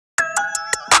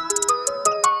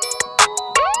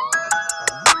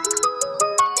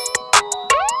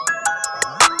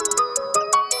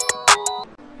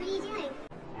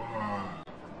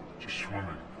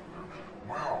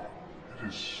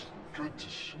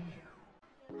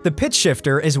The pitch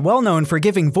shifter is well known for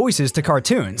giving voices to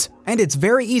cartoons, and it's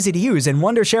very easy to use in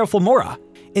Wondershare Filmora.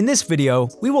 In this video,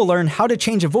 we will learn how to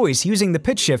change a voice using the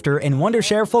pitch shifter in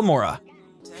Wondershare Filmora.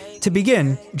 To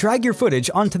begin, drag your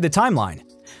footage onto the timeline.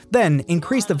 Then,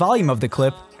 increase the volume of the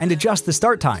clip and adjust the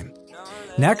start time.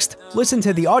 Next, listen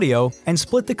to the audio and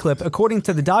split the clip according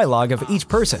to the dialogue of each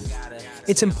person.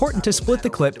 It's important to split the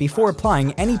clip before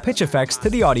applying any pitch effects to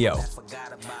the audio.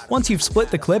 Once you've split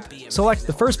the clip, select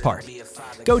the first part.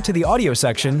 Go to the audio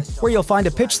section, where you'll find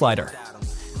a pitch slider.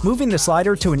 Moving the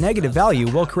slider to a negative value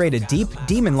will create a deep,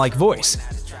 demon-like voice.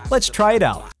 Let's try it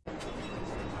out.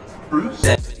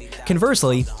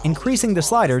 Conversely, increasing the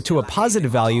slider to a positive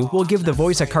value will give the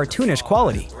voice a cartoonish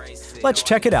quality. Let's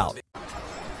check it out.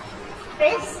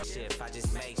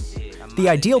 The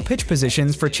ideal pitch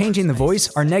positions for changing the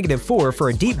voice are -4 for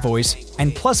a deep voice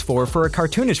and +4 for a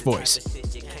cartoonish voice.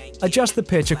 Adjust the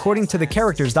pitch according to the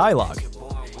character's dialogue.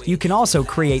 You can also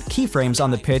create keyframes on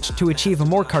the pitch to achieve a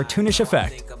more cartoonish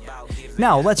effect.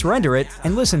 Now let's render it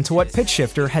and listen to what Pitch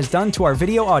Shifter has done to our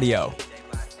video audio.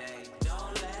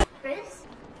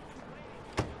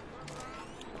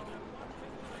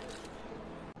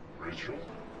 Rachel?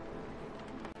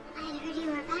 I heard you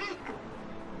were back.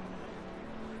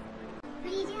 What are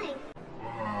you doing?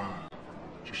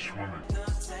 Just swimming.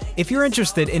 If you're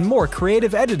interested in more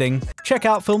creative editing, check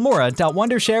out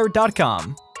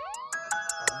filmora.wondershare.com.